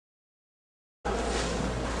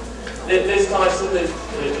Liz Tyson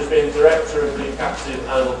has been director of the Captive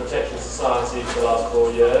Animal Protection Society for the last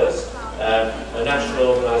 4 years, a national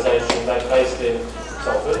organisation based in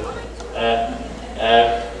Salford.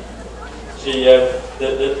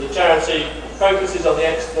 The charity focuses on the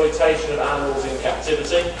exploitation of animals in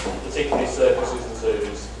captivity, particularly circuses and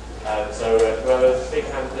zoos. So can we have a big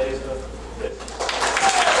hand, please, for Liz?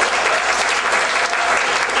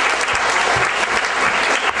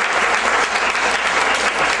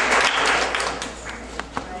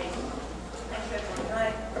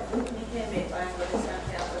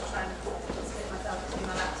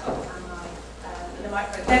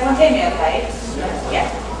 Everyone hear me okay? Yeah.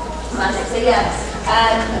 Magic. So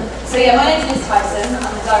yeah, my name is Liz Tyson. I'm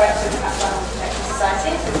the director of the Captive Animal Protection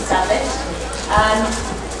Society, it's established.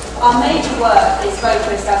 Our major work is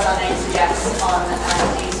focused, as our name suggests, on the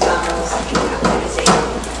use of animals in captivity.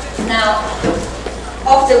 Now,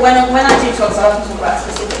 often when I do talks, I often talk about a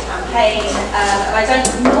specific campaign, and I don't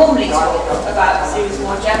normally talk about zoos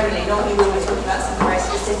more generally. Normally we're always talking about something very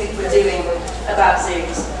specific we're doing about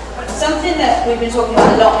zoos. Something that we've been talking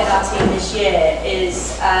about a lot in our team this year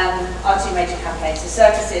is our two major campaigns, so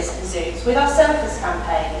circuses and zoos. With our circus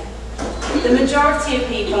campaign, the majority of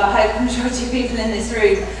people, I hope the majority of people in this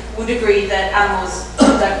room would agree that animals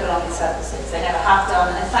don't belong in circuses. They never have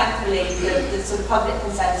done, and thankfully the sort of public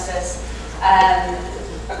consensus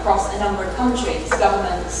across a number of countries,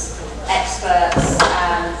 governments, experts,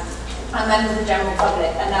 and members of the general public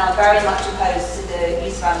are now very much opposed to the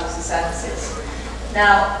use of animals in circuses.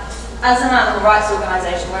 Now, as an animal rights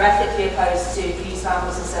organisation, we're ethically opposed to the use of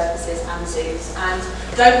animals in circuses and zoos, and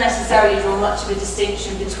don't necessarily draw much of a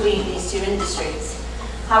distinction between these two industries.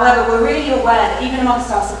 However, we're really aware that even amongst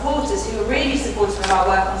our supporters, who are really supportive of our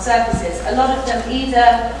work on circuses, a lot of them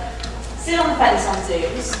either sit on the fence on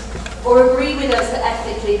zoos, or agree with us that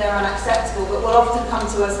ethically they're unacceptable, but will often come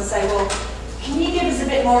to us and say, well, can you give us a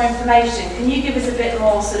bit more information? Can you give us a bit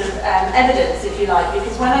more sort of evidence, if you like?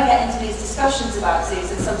 Because when I get into these discussions about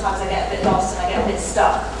zoos, and sometimes I get a bit lost and I get a bit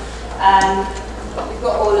stuck, we've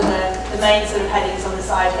got all of the main sort of headings on the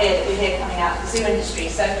side here that we hear coming out of the zoo industry.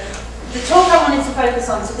 So the talk I wanted to focus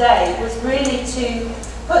on today was really to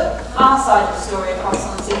put our side of the story across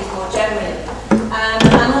on zoos more generally,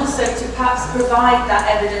 and also to perhaps provide that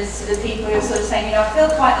evidence to the people who are sort of saying, you know, I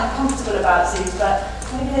feel quite uncomfortable about zoos, but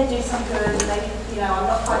maybe they do some good, and maybe, you know, I'm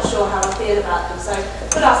not quite sure how I feel about them. So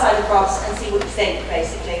put our side across and see what you think,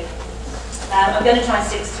 basically. I'm going to try and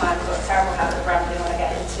stick to time. I've got a terrible habit of rambling when I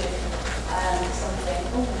get into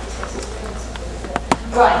something.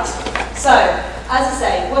 Right. So, as I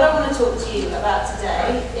say, what I want to talk to you about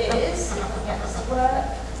today is, if I can get this to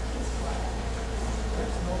work.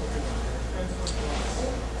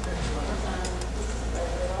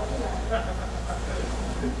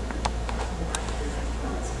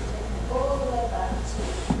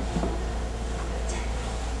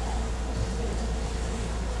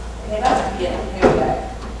 Yeah, here we go.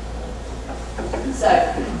 So,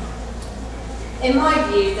 in my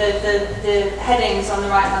view, the headings on the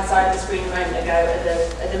right-hand side of the screen a moment ago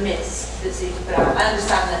are the myths that zoos put out. I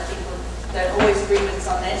understand that people don't always agree with us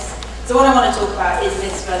on this. So what I want to talk about is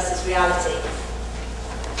myths versus reality.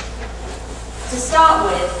 To start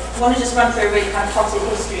with, I want to just run through a really kind of potted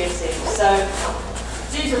history of zoos. So,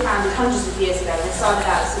 zoos were founded hundreds of years ago, and they started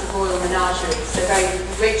out as sort of royal menageries. So very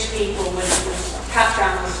rich people would capture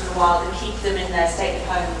animals from the wild and keep them in their stately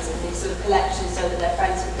homes and these sort of collections so that their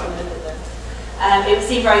friends would come and look at them. It was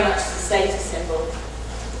seen very much as a status symbol.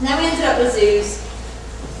 And then we ended up with zoos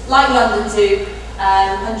like London Zoo,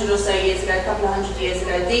 100 or so years ago, a couple of hundred years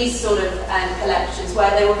ago, these sort of collections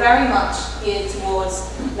where they were very much geared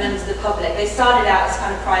towards members of the public. They started out as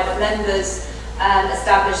kind of private members,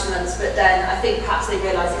 establishments, but then I think perhaps they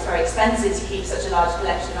realised it's very expensive to keep such a large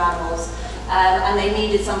collection of animals. And they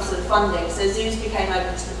needed some sort of funding, so zoos became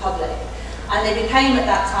open to the public. And they became, at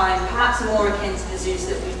that time, perhaps more akin to the zoos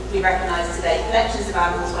that we recognise today, collections of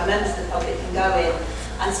animals where members of the public can go in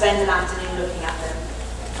and spend an afternoon looking at them.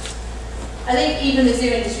 I think even the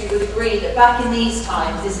zoo industry would agree that back in these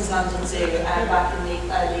times, this is London Zoo, back in the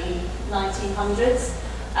early 1900s,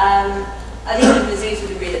 I think even the zoos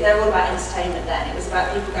would agree that they're all about entertainment then. It was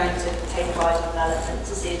about people going to take a ride on an elephant,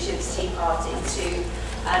 to see a chimps tea party, to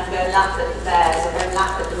go and laugh at the bears or go and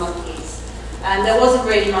laugh at the monkeys. And there wasn't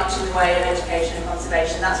really much in the way of education and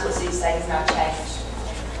conservation. That's what zoos say has now changed.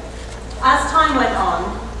 As time went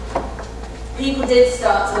on, people did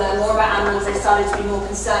start to learn more about animals. They started to be more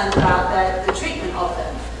concerned about the treatment of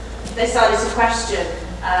them. They started to question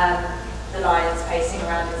the lions pacing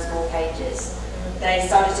around in small cages. They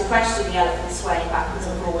started to question the elephants swaying backwards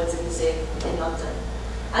and forwards in the zoo in London.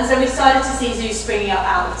 And so we started to see zoos springing up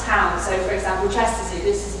out of town. So for example, Chester Zoo,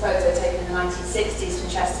 this is a photo taken in the 1960s from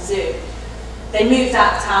Chester Zoo. They moved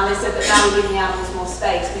out of town, they said that now we're giving the animals more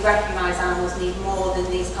space. We recognise animals need more than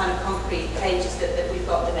these kind of concrete cages that we've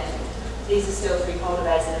got them in. These are still 3 polar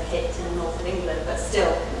bears in a pit in the north of England, but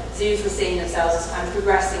still, zoos were seeing themselves as kind of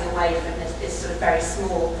progressing away from this sort of very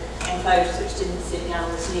small enclosures which didn't suit the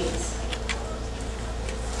animals' needs.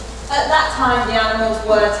 At that time, the animals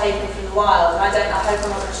were taken from the wild. I hope I'm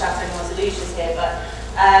not going to shatter anyone's illusions here, but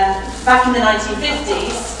back in the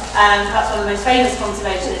 1950s, perhaps one of the most famous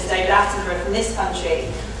conservationists, David Attenborough from this country,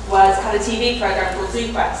 had a TV programme called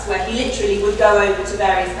Zoo Quest, where he literally would go over to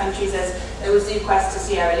various countries. There was Zoo Quest to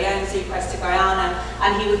Sierra Leone, Zoo Quest to Guyana,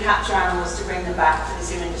 and he would capture animals to bring them back to the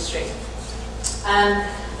zoo industry.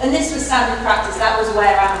 And this was standard practice. That was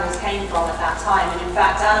where animals came from at that time. And in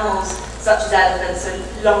fact, animals such as elephants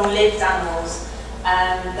and long-lived animals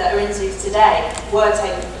that are in zoos today were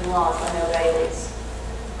taken from the wild when they were babies.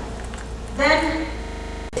 Then,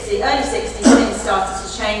 in the early 60s, things started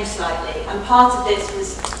to change slightly, and part of this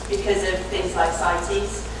was because of things like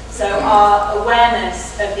CITES. So our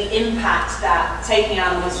awareness of the impact that taking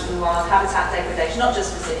animals from the wild, habitat degradation, not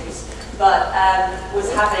just for zoos, but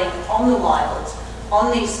was having on the wild,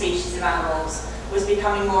 on these species of animals, was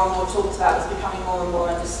becoming more and more talked about, was becoming more and more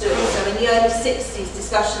understood. So in the early 60s,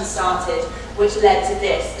 discussions started, which led to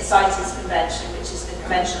this, the CITES Convention, which is the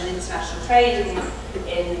Convention on International Trade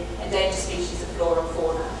in Endangered Species of Flora and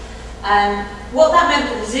Fauna. What that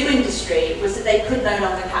meant for the zoo industry was that they could no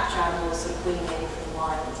longer capture animals sort of willy-nilly from the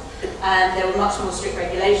wild. There were much more strict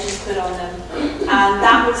regulations put on them, and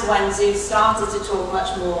that was when zoos started to talk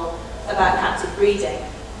much more about captive breeding.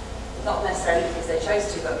 Not necessarily because they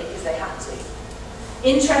chose to, but because they had to.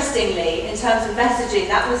 Interestingly, in terms of messaging,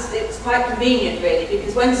 it was quite convenient really,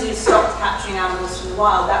 because when zoos stopped capturing animals from the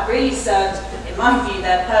wild, that really served, in my view,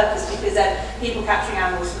 their purpose, because then people capturing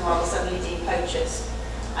animals from the wild were suddenly deemed poachers,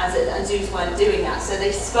 and zoos weren't doing that. So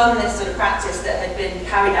they spun this sort of practice that had been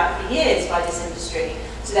carried out for years by this industry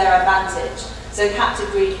to their advantage. So captive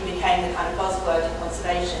breeding became the kind of buzzword in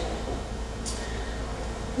conservation.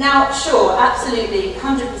 Now, sure, absolutely,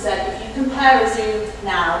 100%, if you compare a zoo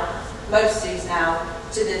now, most zoos now,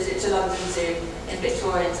 to London Zoo in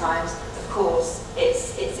Victorian times, of course,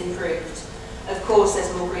 it's improved. Of course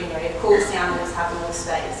there's more greenery, of course the animals have more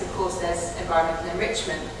space, of course there's environmental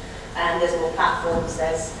enrichment, and there's more platforms,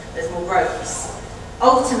 there's more ropes.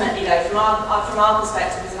 Ultimately though, from our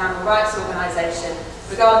perspective as an animal rights organisation,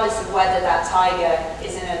 regardless of whether that tiger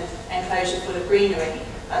is in an enclosure full of greenery,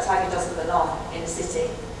 that tiger doesn't belong in a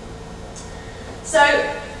city. So,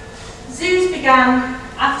 zoos began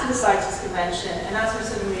after the CITES Convention, and as we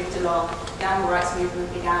sort of moved along, the animal rights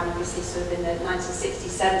movement began obviously sort of in the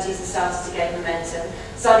 1960s, 70s, and started to gain momentum,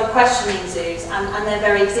 started questioning zoos and their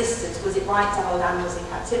very existence. Was it right to hold animals in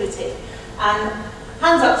captivity? And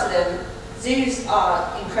hands up to them, zoos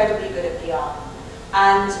are incredibly good at PR.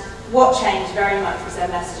 And what changed very much was their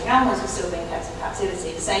messaging. Animals were still being kept in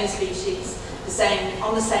captivity, the same species,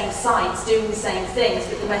 on the same sites, doing the same things,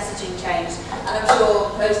 but the messaging changed. And I'm sure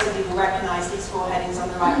most of you will recognise these 4 headings on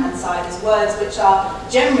the right-hand side as words which are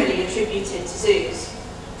generally attributed to zoos.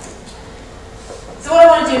 So what I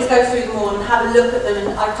want to do is go through them all and have a look at them,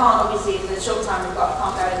 and I can't, obviously, in the short time we've got,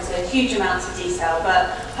 I can't go into huge amounts of detail, but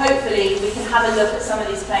hopefully we can have a look at some of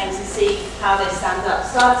these claims and see how they stand up,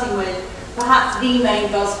 starting with perhaps the main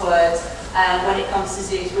buzzword when it comes to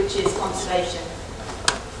zoos, which is conservation.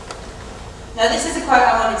 Now this is a quote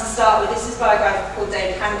I wanted to start with. This is by a guy called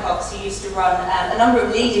David Hancock, who used to run a number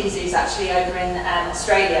of leading zoos actually over in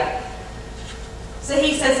Australia. So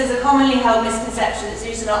he says there's a commonly held misconception that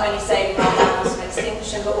zoos are not only saving wild animals from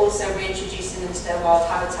extinction but also reintroducing them to their wild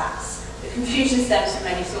habitats. The confusion stems from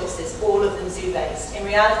many sources, all of them zoo-based. In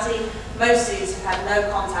reality, most zoos have had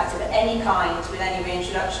no contact of any kind with any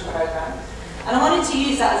reintroduction programme. And I wanted to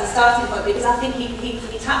use that as a starting point because I think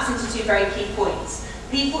he taps into 2 very key points.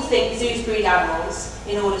 People think zoos breed animals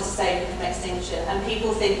in order to save them from extinction, and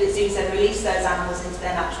people think that zoos then release those animals into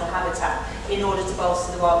their natural habitat in order to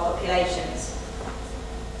bolster the wild populations.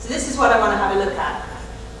 So this is what I want to have a look at.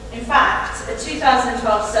 In fact, a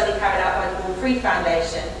 2012 study carried out by the Born Free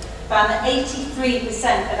Foundation found that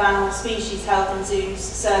 83% of animal species held in zoos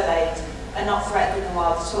surveyed are not threatened in the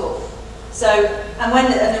wild at all. So,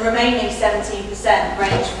 and the remaining 17%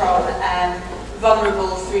 range from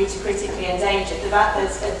vulnerable through to critically endangered.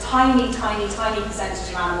 There's a tiny percentage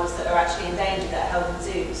of animals that are actually endangered that are held in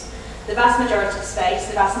zoos. The vast majority of space,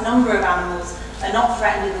 the vast number of animals are not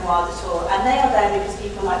threatened in the wild at all, and they are there because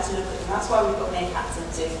people like to look at them. That's why we've got meerkats in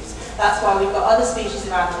zoos. That's why we've got other species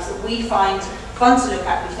of animals that we find fun to look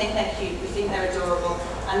at. We think they're cute, we think they're adorable,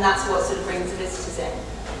 and that's what sort of brings the visitors in.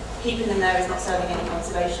 Keeping them there is not serving any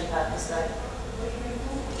conservation purpose though.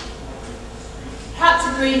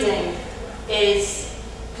 Captive breeding is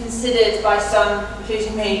considered by some,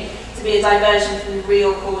 including me, to be a diversion from the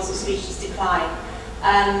real cause of species decline.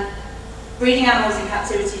 Breeding animals in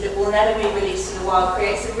captivity that will never be released to the wild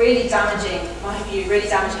creates a really damaging, in my view, really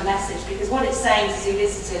damaging message, because what it's saying to zoo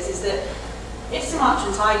visitors is that if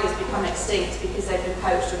Sumatran tigers become extinct because they've been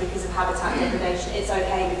poached or because of habitat degradation, it's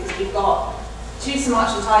okay because we've got 2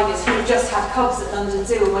 Sumatran tigers who have just had cubs at London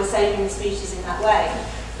Zoo and we're saving the species in that way.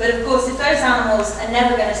 But of course, if those animals are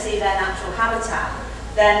never going to see their natural habitat,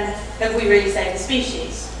 then have we really saved the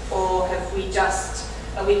species? Or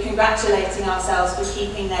are we congratulating ourselves for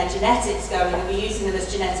keeping their genetics going and we're using them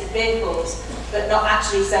as genetic vehicles, but not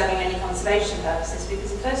actually serving any conservation purposes?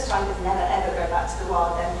 Because if those tigers never ever go back to the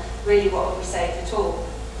wild, then really what have we saved at all?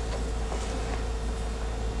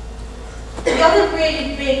 The other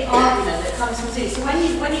really big argument that comes from zoos, so when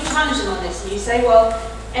you challenge them on this and you say, well,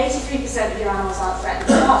 83% of your animals aren't threatened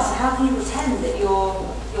at all, so how can you pretend that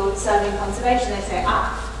you're serving conservation? They say,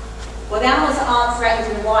 well, the animals that aren't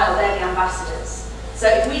threatened in the wild, they're the ambassadors. So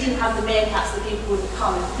if we didn't have the meerkats, the people wouldn't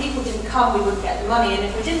come. If the people didn't come, we wouldn't get the money. And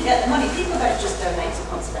if we didn't get the money, people don't just donate to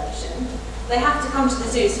conservation. They have to come to the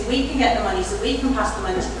zoo so we can get the money, so we can pass the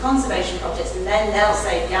money to the conservation projects, and then they'll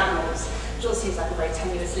save the animals. Which all seems like a very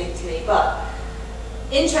tenuous link to me. But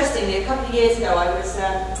interestingly, a couple of years ago,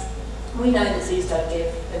 we know that zoos don't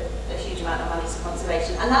give a huge amount of money to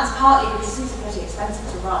conservation, and that's partly because zoos are pretty expensive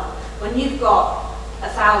to run. When you've got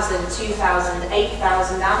 1,000, 2,000,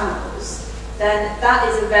 8,000 animals, then that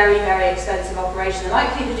is a very, very expensive operation. The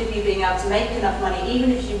likelihood of you being able to make enough money,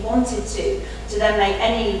 even if you wanted to then make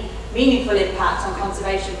any meaningful impact on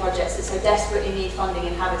conservation projects that so desperately need funding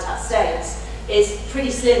in habitat states is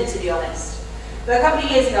pretty slim, to be honest. But a couple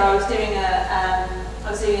of years ago, I was doing a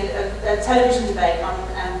television debate on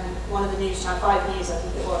one of the news channels, 5 News, I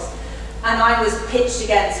think it was, and I was pitched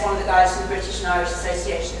against one of the guys from the British and Irish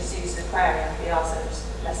Association of Zoos and Aquarium, BR, so just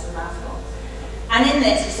less than a mouthful. And in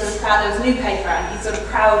this, he sort of there was a new paper out, and he sort of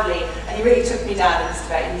proudly, and he really took me down in this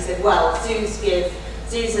debate, and he said, well, zoos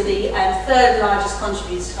are the 3rd largest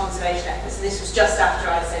contributors to conservation efforts, and this was just after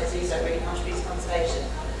I said zoos don't really contribute to conservation.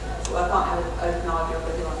 Well, I can't have an open argument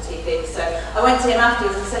with him on TV. So I went to him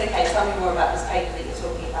afterwards and said, okay, tell me more about this paper that you're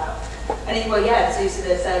talking about. And he said, well, yeah, zoos are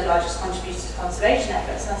the 3rd largest contributors to conservation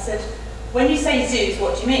efforts. And I said, when you say zoos,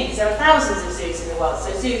 what do you mean? Because there are thousands of zoos in the world.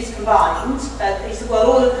 So zoos combined, he said, well,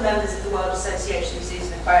 all of the members of the World Association of Zoos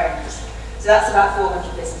and Aquariums. So that's about 400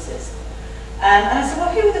 businesses. And I said,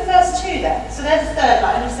 well, who were the first 2 then? So there's the 3rd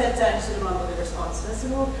line. And he said, sort of mumbled the response. And I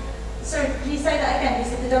said, well, sorry, can you say that again? He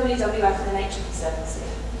said, the WWF and the Nature Conservancy.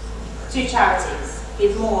 2 charities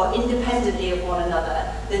give more independently of one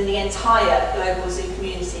another than the entire global zoo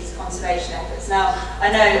community's conservation efforts. Now,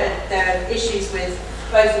 I know that there are issues with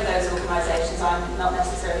both of those organisations. I'm not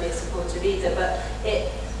necessarily a supporter of either, but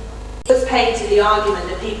it was paid to the argument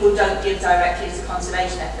that people don't give directly to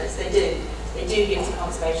conservation efforts. They do. They do give to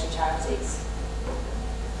conservation charities.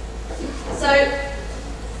 So,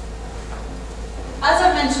 as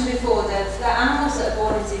I mentioned before, the animals that are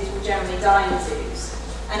born in zoos will generally die in zoos.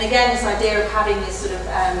 And again, this idea of having this sort of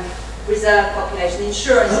reserve population,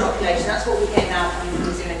 insurance population, that's what we hear now coming from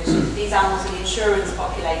the zoo industry. These animals are the insurance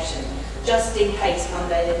population, just in case one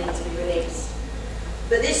day they need to be released.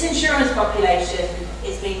 But this insurance population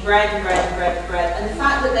is being bred and bred and bred and bred, and the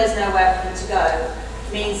fact that there's nowhere for them to go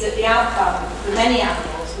means that the outcome for many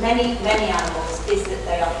animals, many animals, is that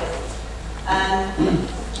they are killed. I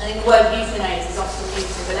think the word euthanize is often used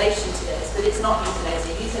in relation to this, but it's not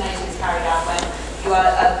euthanasia. Euthanasia is carried out when you are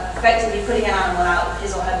effectively putting an animal out of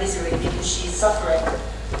his or her misery because she's suffering.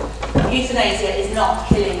 Euthanasia is not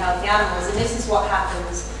killing healthy animals, and this is what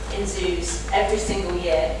happens in zoos every single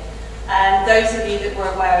year. Those of you that were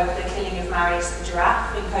aware of the killing of Marius the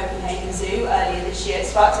giraffe in Copenhagen Zoo earlier this year, it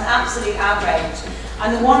sparked an absolute outrage.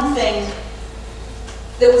 And the one thing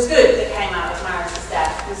that was good that came out of Marius's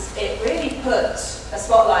death was it really put a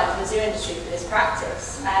spotlight on the zoo industry for this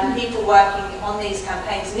practice. People working on these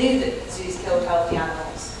campaigns knew that zoos killed healthy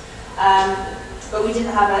animals, but we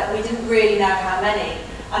didn't really know how many.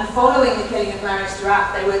 And following the killing of Marius the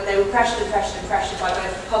giraffe, they were pressured and pressured and pressured by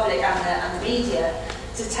both the public and the media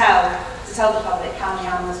to tell the public how many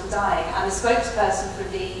animals were dying. And the spokesperson for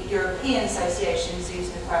the European Association of Zoos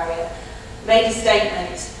and Aquaria made a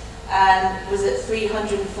statement. Was it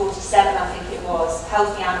 347, I think it was,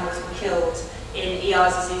 healthy animals were killed in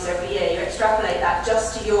ERs zoos every year. You extrapolate that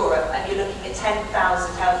just to Europe, and you're looking at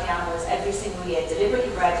 10,000 healthy animals every single year, deliberately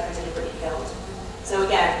bred and deliberately killed. So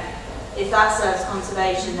again, if that serves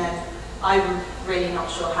conservation, then I'm really not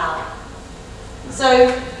sure how. So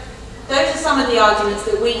those are some of the arguments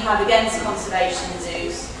that we have against conservation in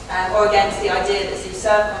zoos, or against the idea that zoos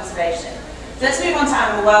serve conservation. So let's move on to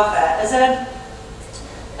animal welfare.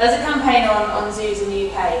 As a campaign on zoos in the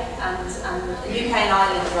UK, and the UK and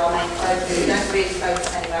Ireland are our main focus, we don't really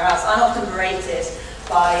focus anywhere else. I'm often berated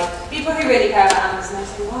by people who really care about animals, and they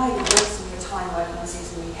say, why are you wasting your time working on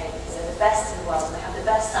zoos in the UK? Because they're the best in the world and they have the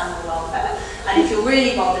best animal welfare. And if you're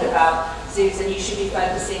really bothered about zoos, then you should be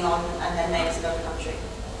focusing on and then names of every country.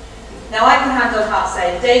 Now I can hand on heart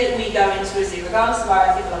say, the day that we go into a zoo, regardless of our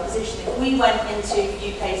ethical opposition, if we went into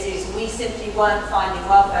UK zoos and we simply weren't finding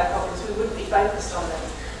welfare problems, we wouldn't be focused on them.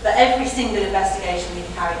 But every single investigation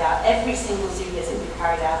we've carried out, every single zoo visit we've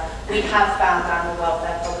carried out, we have found animal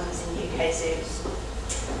welfare problems in UK zoos.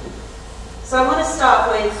 So I want to start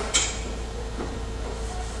with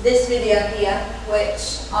this video here,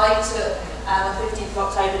 which I took on the 15th of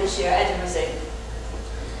October this year at Edinburgh Zoo.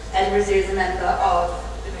 Edinburgh Zoo is a member of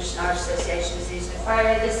the British and Irish Association of Zoos and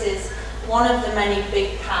Fayre. This is one of the many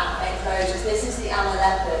big cat enclosures. This is the Amur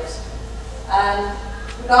leopard.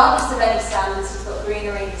 Regardless of any standards, he's got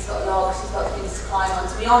greenery, he's got logs, he's got things to climb on.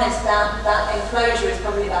 To be honest, that enclosure is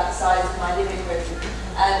probably about the size of my living room,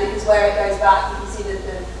 because where it goes back, you can see that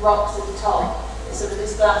the rocks at the top, it's sort of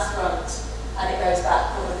this glass front, and it goes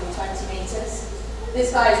back probably 20 metres.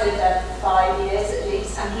 This guy's lived there for 5 years at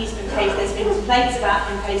least, and he's been paced. There's been complaints about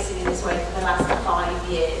him pacing in this way for the last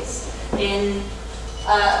 5 years.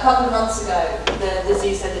 A couple of months ago, the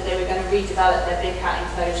zoo said that they were going to redevelop their big cat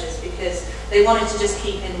enclosures because they wanted to just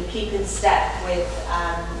keep in step with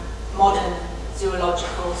modern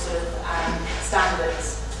zoological sort of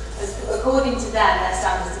standards. According to them, their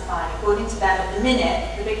standards are fine. According to them, at the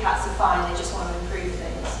minute, the big cats are fine. They just want to improve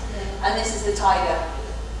things. And this is the tiger.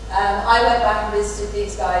 I went back and visited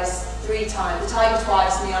these guys 3 times. The tiger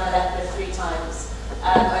twice, and the Amur leopard 3 times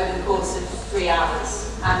over the course of 3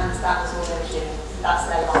 hours, and that was all they were doing. That's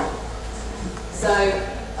their life. So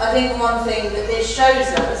I think one thing that this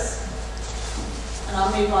shows us, and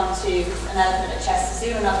I'll move on to an elephant at Chester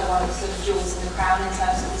Zoo, another one of the sort of jewels in the crown in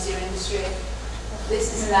terms of the zoo industry.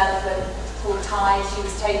 This is an elephant called Ty. She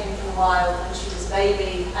was taken from the wild when she was a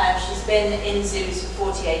baby. She's been in zoos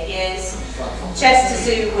for 48 years. Chester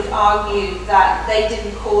Zoo would argue that they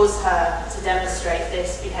didn't cause her to demonstrate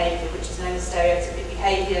this behaviour, which is known as stereotypic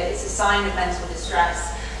behaviour. It's a sign of mental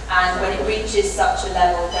distress. And when it reaches such a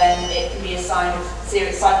level, then it can be a sign of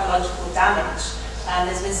serious psychological damage. And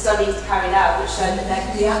there's been studies carried out which show that there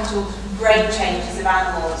can be actual brain changes of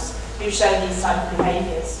animals who show these type of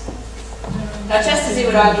behaviours. Now Chester Zoo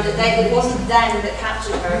would argue that it wasn't them that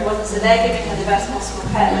captured her, it wasn't, so they're giving her the best possible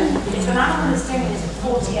care. But if an animal is doing this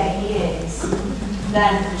for 48 years,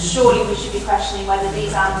 then surely we should be questioning whether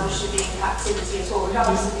these animals should be in captivity at all,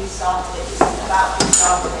 regardless of who started it. This isn't about who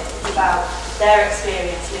started it, it's about their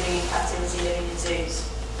experience living in captivity, living in zoos.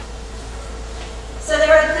 So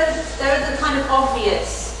there are the kind of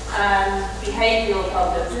obvious behavioural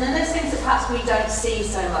problems, and then there's things that perhaps we don't see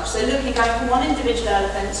so much. So going from one individual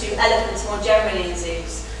elephant to elephants more generally in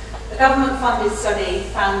zoos, a government-funded study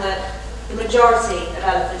found that the majority of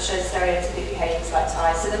elephants show stereotypic behaviours like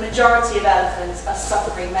Ty. So the majority of elephants are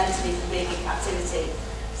suffering mentally from being in captivity.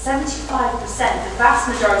 75%, the vast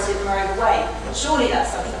majority of them are overweight. Surely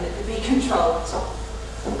that's something that could be controlled.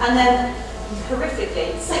 And then,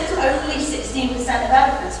 horrifically, only 16% of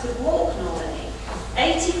elephants could walk normally.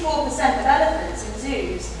 84% of elephants in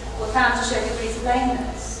zoos were found to show degrees of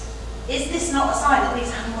lameness. Is this not a sign that these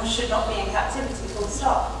animals should not be in captivity full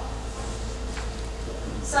stop?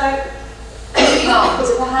 So, moving on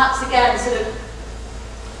to perhaps again sort of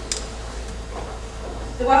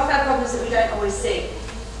the welfare problems that we don't always see.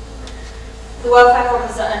 The welfare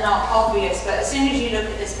problems that are not obvious, but as soon as you look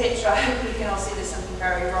at this picture, I hope you can all see there's something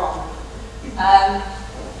very wrong.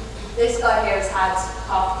 This guy here has had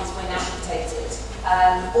half of his wing amputated.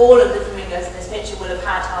 All of the flamingos in this picture will have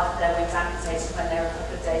had half of their wings amputated when they were a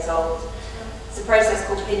couple of days old. It's a process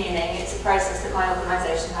called pinioning. It's a process that my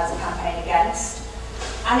organisation has a campaign against.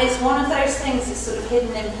 And it's one of those things that's sort of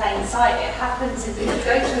hidden in plain sight. It happens if you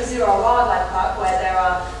go to a zoo or a wildlife park where there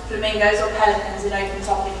are flamingos or pelicans in open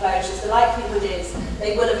top enclosures, the likelihood is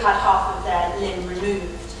they would have had half of their limb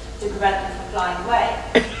removed to prevent them from flying away.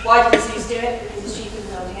 Why do the zoos do it? Because it's cheaper than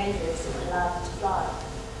building aviaries that would allow them to fly.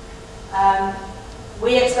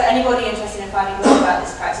 We expect anybody interested in finding more about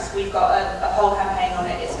this practice, we've got a whole campaign on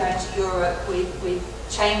it. It's going to Europe. We've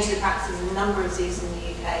changed the practice in a number of zoos in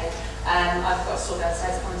the UK. I've got a sword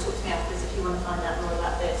downstairs, come and talk to me afterwards if you want to find out more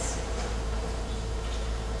about this.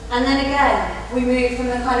 And then again, we move from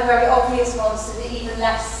the kind of very obvious ones to the even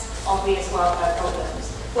less obvious welfare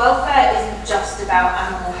problems. welfare isn't just about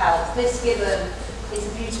animal health. This gibbon is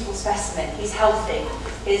a beautiful specimen. He's healthy.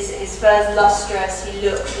 His fur's lustrous, he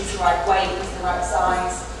looks, he's the right weight, he's the right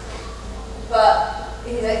size. But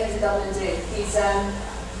he's a Dublin zoo. He's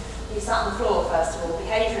sat on the floor, first of all.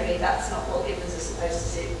 Behaviourally, that's not what gibbons are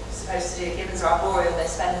supposed to do. Gibbons are arboreal. They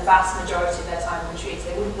spend the vast majority of their time in trees.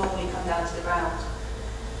 They wouldn't normally come down to the ground.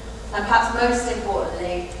 And perhaps most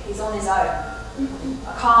importantly, he's on his own.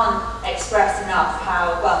 I can't express enough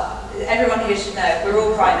how, well, everyone here should know, we're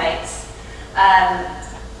all primates.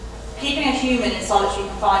 Keeping a human in solitary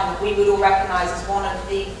confinement, we would all recognise as one of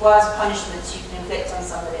the worst punishments you can inflict on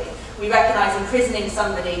somebody. We recognise imprisoning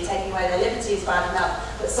somebody, taking away their liberty is bad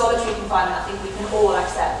enough, but solitary confinement, I think we can all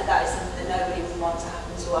accept that that is something that nobody would want to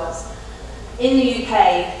happen to us. In the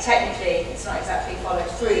UK, technically, it's not exactly followed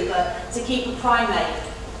through, but to keep a primate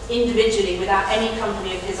individually without any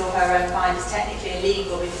company of his or her own kind is technically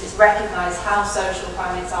illegal because it's recognised how social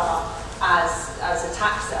primates are as a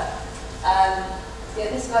taxa. Yeah,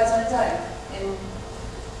 this guy's on his own in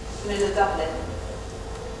the middle of Dublin.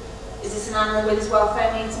 Is this an animal with his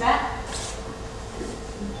welfare needs met?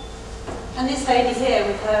 And this lady here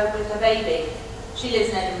with her baby, she lives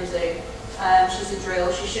in Edinburgh Zoo. She's a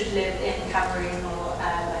drill. She should live in Cameroon or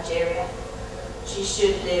Nigeria. She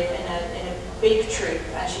should live in a big troop,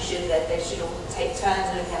 and they should all take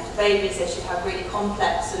turns looking after babies. They should have really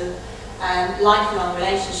complex sort of lifelong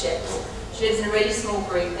relationships. She lives in a really small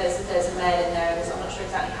group. There's a male in there. I'm not sure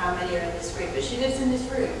exactly how many are in this group, but she lives in this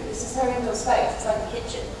room. This is her indoor space. It's like a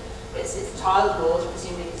kitchen. It's tiled walls,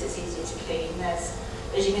 presumably because it's easier to clean. As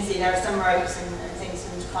you can see, there are some ropes and things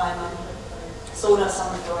for them to climb on. Sawdust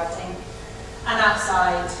on the floor, I think. And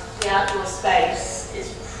outside, the outdoor space is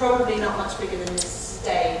probably not much bigger than this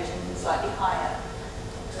stage and slightly higher.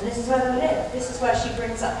 And this is where they live. This is where she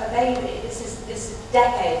brings up her baby. This is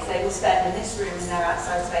decades they will spend in this room in their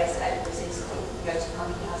outside space at Edinburgh Zoo, so people can go to the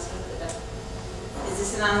monkey house and look at them. Is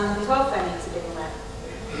this an animal whose welfare needs are being met?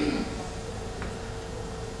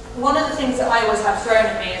 One of the things that I always have thrown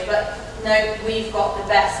at me is, but no, we've got the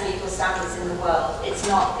best legal standards in the world. It's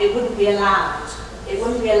not, it wouldn't be allowed. It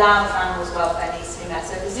wouldn't be allowed for animals' welfare needs to be met.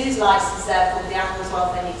 So if the zoo's licence, therefore, the animals'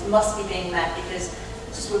 welfare needs must be being met because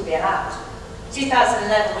it just wouldn't be allowed. In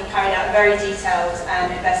 2011, we carried out a very detailed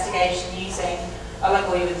investigation using, I won't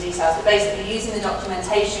bore you with the details, but basically using the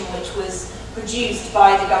documentation which was produced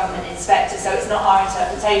by the government inspector, so it's not our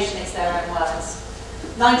interpretation, it's their own words.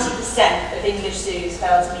 90% of English zoos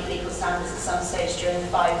failed to meet legal standards at some stage during the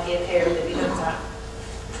 5-year period that we looked at.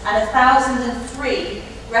 And 1,003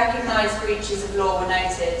 recognised breaches of law were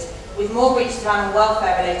noted, with more breaches of animal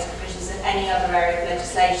welfare related provisions than any other area of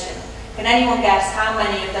legislation. Can anyone guess how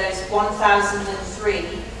many of those 1,003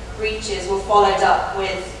 breaches were followed up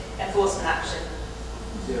with enforcement action?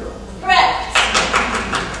 0. Correct!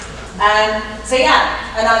 So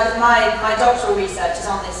yeah, and my doctoral research is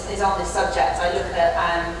on this subject. I look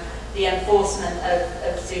at the enforcement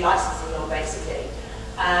of zoo licensing law, basically.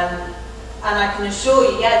 And I can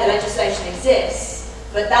assure you, yeah, the legislation exists,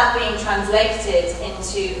 but that being translated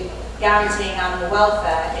into guaranteeing animal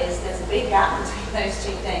welfare there's a big gap between those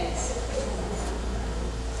two things.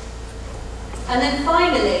 And then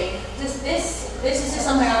finally, this is just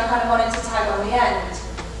something I kind of wanted to tag on the end.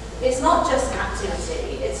 It's not just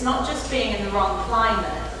captivity, it's not just being in the wrong climate.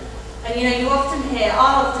 And I'll often hear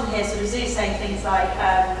sort of zoos saying things like,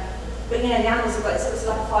 but the animals have got, it's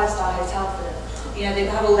like a 5-star hotel for them. They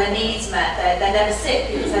have all their needs met, they're never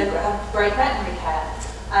sick because they have great veterinary care.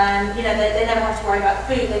 They never have to worry about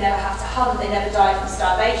food, they never have to hunt, they never die from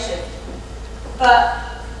starvation.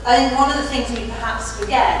 But I think one of the things we perhaps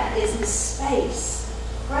forget is the space.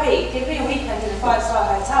 Great, give me a weekend in a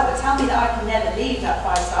 5-star hotel, but tell me that I can never leave that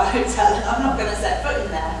 5-star hotel and I'm not going to set foot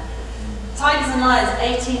in there. Tigers and lions have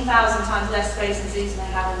 18,000 times less space in zoos than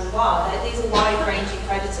they have in the wild. These are wide-ranging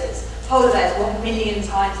predators. Polar bears 1 million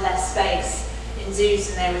times less space in zoos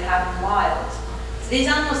than they would have in the wild. So these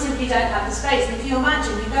animals simply don't have the space. And if you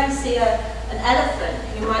imagine, you go and see an elephant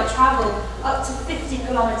who might travel up to 50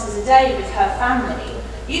 kilometres a day with her family.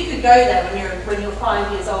 You could go there when you're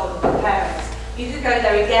 5 years old with your parents. You could go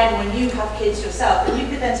there again when you have kids yourself, and you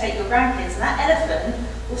could then take your grandkids, and that elephant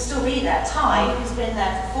will still be there. Ty, who's been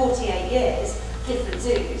there for 48 years, different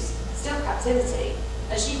zoos, still captivity,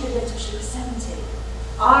 and she could live till she was 70.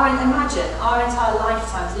 Imagine our entire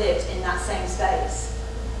lifetimes lived in that same space.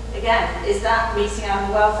 Again, is that meeting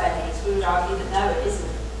animal welfare needs? We would argue that no, it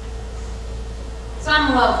isn't. So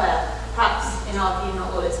animal welfare, perhaps in our view,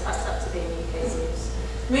 not all it's cracked up to be in UK zoos.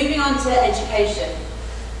 Moving on to education.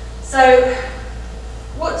 So,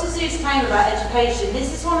 what do zoos claim about education?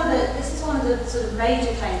 This is one of the sort of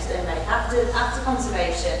major claims they make after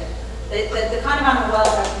conservation. The kind of animal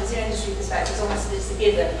welfare from the zoo industry perspective is almost it's a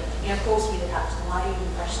given. You know, of course we look after them. Why are you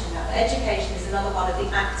even questioning that? But education is another one of the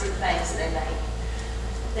active claims that they make.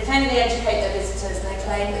 They claim that they educate their visitors, and they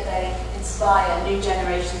claim that they inspire new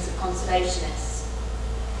generations of conservationists.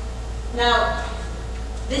 Now,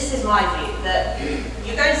 this is my view, that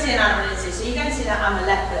you go and see an animal in a zoo, so you go and see that animal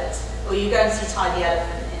leopard, or you go and see Ty the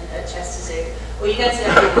elephant at Chester Zoo, or you go and see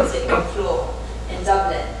that people sitting on the floor in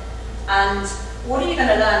Dublin. And what are you going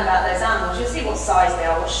to learn about those animals? You'll see what size they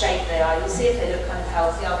are, what shape they are, you'll see if they look kind of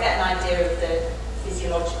healthy. I'll get an idea of the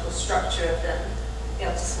physiological structure of them, be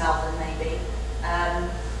able to smell them maybe.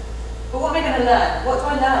 But what am I going to learn? What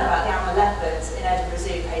do I learn about the animal leopards in Edinburgh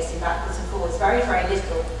Zoo pacing backwards and forwards? Very, very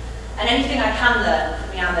little. And anything I can learn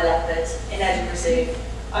from the animal leopard in Edinburgh Zoo,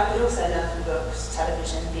 I could also learn from books,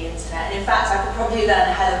 television, the internet. And in fact, I could probably learn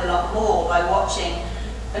a hell of a lot more by watching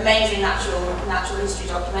amazing natural history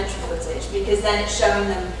documentary footage, because then it's showing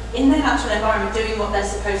them in their natural environment doing what they're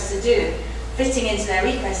supposed to do, fitting into their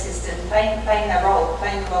ecosystem, playing their role,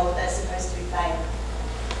 playing the role that they're supposed to be playing.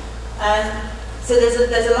 So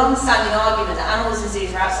there's a long-standing argument that animals in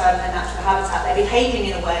zoos are outside of their natural habitat. They're behaving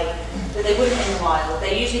in a way that they wouldn't in the wild.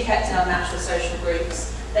 They're usually kept in unnatural social groups.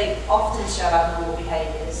 They often show abnormal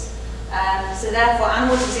behaviours. So therefore,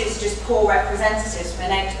 animals in zoos are just poor representatives from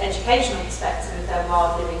an educational perspective of their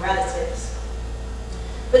wild living relatives.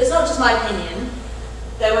 But it's not just my opinion.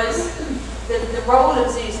 There was the role of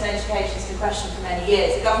zoos in education has been questioned for many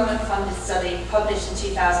years. A government-funded study published in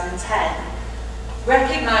 2010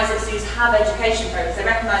 recognised that zoos have education programs. They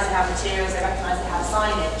recognise they have materials, they recognise they have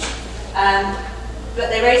signage. But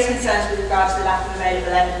they raise concerns with regard to the lack of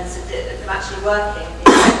available evidence of them actually working,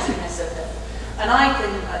 the effectiveness of them. And I go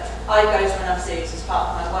to enough zoos as part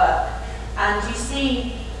of my work, and you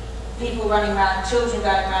see people running around, children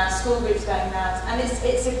going around, school groups going around, and it's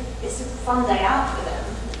a fun day out for them.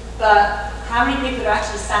 But how many people are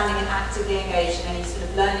actually standing and actively engaged in any sort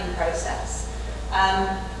of learning process?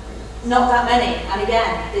 Not that many. And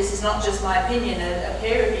again, this is not just my opinion. A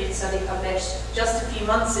peer-reviewed study published just a few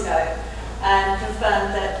months ago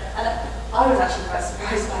confirmed that, and I was actually quite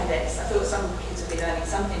surprised by this. I thought some kids would be learning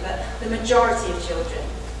something, but the majority of children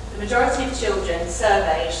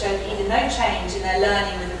surveyed showed either no change in their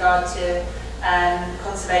learning with regard to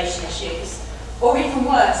conservation issues, or even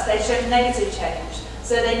worse, they showed negative change.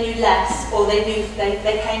 So they knew less, or they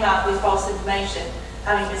came out with false information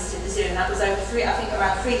having visited the zoo, and that was over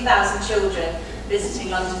around 3,000 children visiting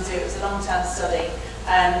London Zoo. It was a long-term study,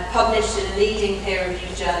 published in a leading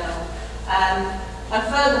peer-reviewed journal. And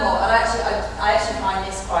furthermore, I actually find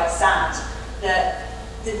this quite sad, that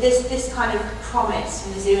this kind of promise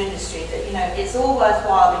from the zoo industry that, you know, it's all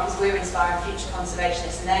worthwhile because we're inspiring future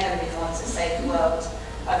conservationists and they're going to be the ones that save the world.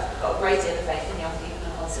 I've got a great deal of faith in young people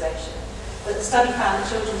and conservation. But the study found that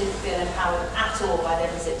children didn't feel empowered at all by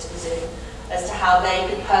their visit to the zoo as to how they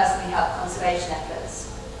could personally help conservation efforts.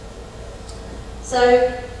 So,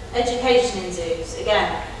 education in zoos,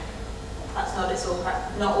 again, that's not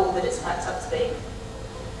all that it's cracked up to be.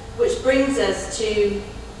 Which brings us to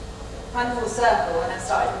kind of full circle, and I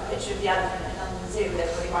started with a picture of the elephant in London Zoo with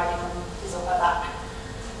everybody riding on his or her back.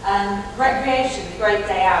 Recreation, the great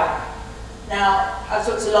day out. Now, I've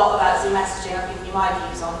talked a lot about zoo messaging. I've given you my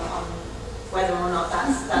views on whether or not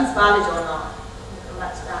that's valid or not. We'll come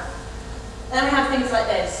back to that. And then we have things like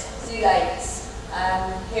this, zoo lakes.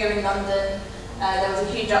 Here in London, there was a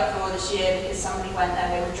huge uproar this year because somebody went there,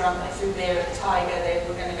 they were drunk, they threw beer at the tiger, they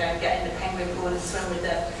were going to go and get in the penguin pool and swim with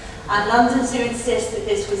them. And London Zoo insists that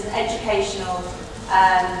this was an educational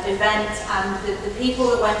event, and the people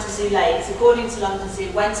that went to zoo lakes, according to London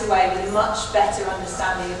Zoo, went away with a much better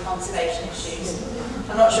understanding of conservation issues.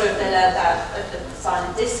 I'm not sure if they learned that at the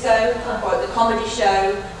silent disco, or at the comedy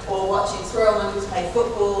show, or watching squirrel monkeys play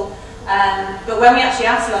football. But when we actually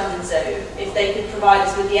asked London Zoo if they could provide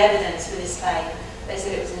us with the evidence for this claim, they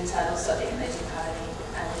said it was an internal study and they didn't have any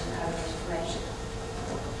information.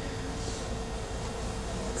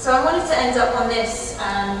 So I wanted to end up on this.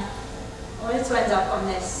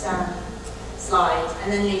 Slide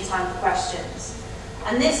and then leave time for questions.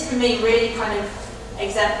 And this, for me, really kind of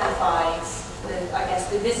exemplifies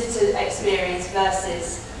the visitor experience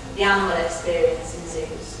versus the animal experience in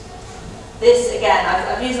zoos. This, again,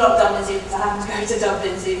 I've used a lot of Dublin Zoo because I happen to go to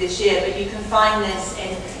Dublin Zoo this year, but you can find this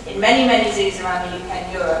in many, many zoos around the UK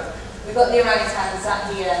and Europe. We've got the orangutans sat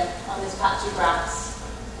here on this patch of grass.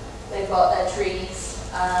 They've got their trees.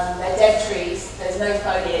 They're dead trees, there's no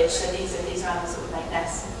foliage, so these animals that would make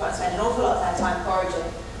nests. They've got to spend an awful lot of their time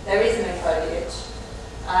foraging. There is no foliage.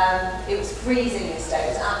 It was freezing this day, it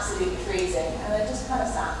was absolutely freezing, and I just kind of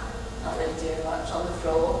sat, not really doing much, on the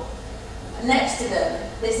floor. And next to them,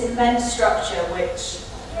 this immense structure, which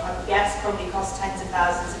I would guess probably cost tens of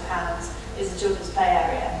thousands of pounds, is the children's play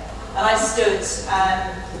area. And I stood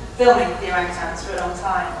filming the orangutans for a long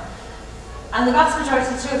time. And the vast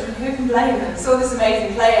majority of children, who can blame them, saw this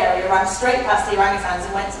amazing play area, ran straight past the orangutans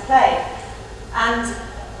and went to play. And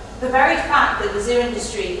the very fact that the zoo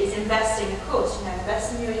industry is investing, of course,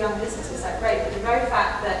 investing in your young businesses, that's great, but the very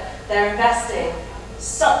fact that they're investing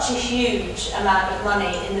such a huge amount of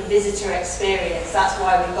money in the visitor experience, that's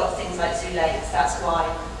why we've got things like Zoo Lakes, that's why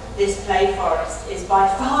this play forest is by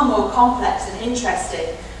far more complex and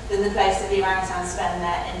interesting than the place that the orangutans spend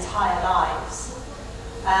their entire lives.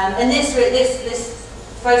 And this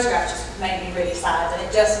photograph just made me really sad, and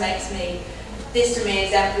it just makes me, this to me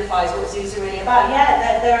exemplifies what zoos are really about.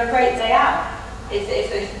 Yeah, they're a great day out, if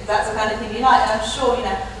that's the kind of thing you like. And I'm sure,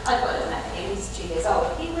 I've got a little nephew, he's 2 years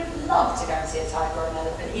old, he would love to go and see a tiger or an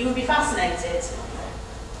elephant, he would be fascinated.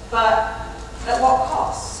 But at what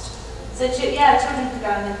cost? So yeah, children can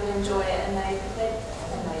go and they can enjoy it, and they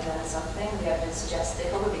may learn something. The evidence suggests they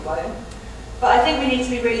probably won't. But I think we need to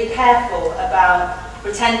be really careful about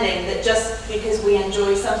pretending that just because we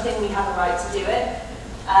enjoy something, we have a right to do it.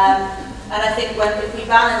 And I think if we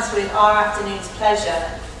balance with our afternoon's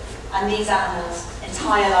pleasure and these animals'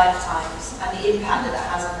 entire lifetimes and the impact that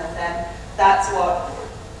has on them, then that's what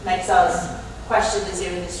makes us question the zoo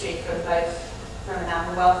industry from an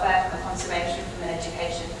animal welfare, from a conservation, from an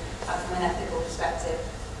education, and from an ethical perspective.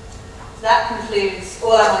 So that concludes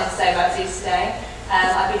all I wanted to say about zoos today.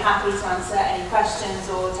 I'd be happy to answer any questions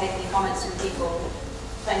or take any comments from people.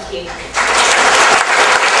 Thank you.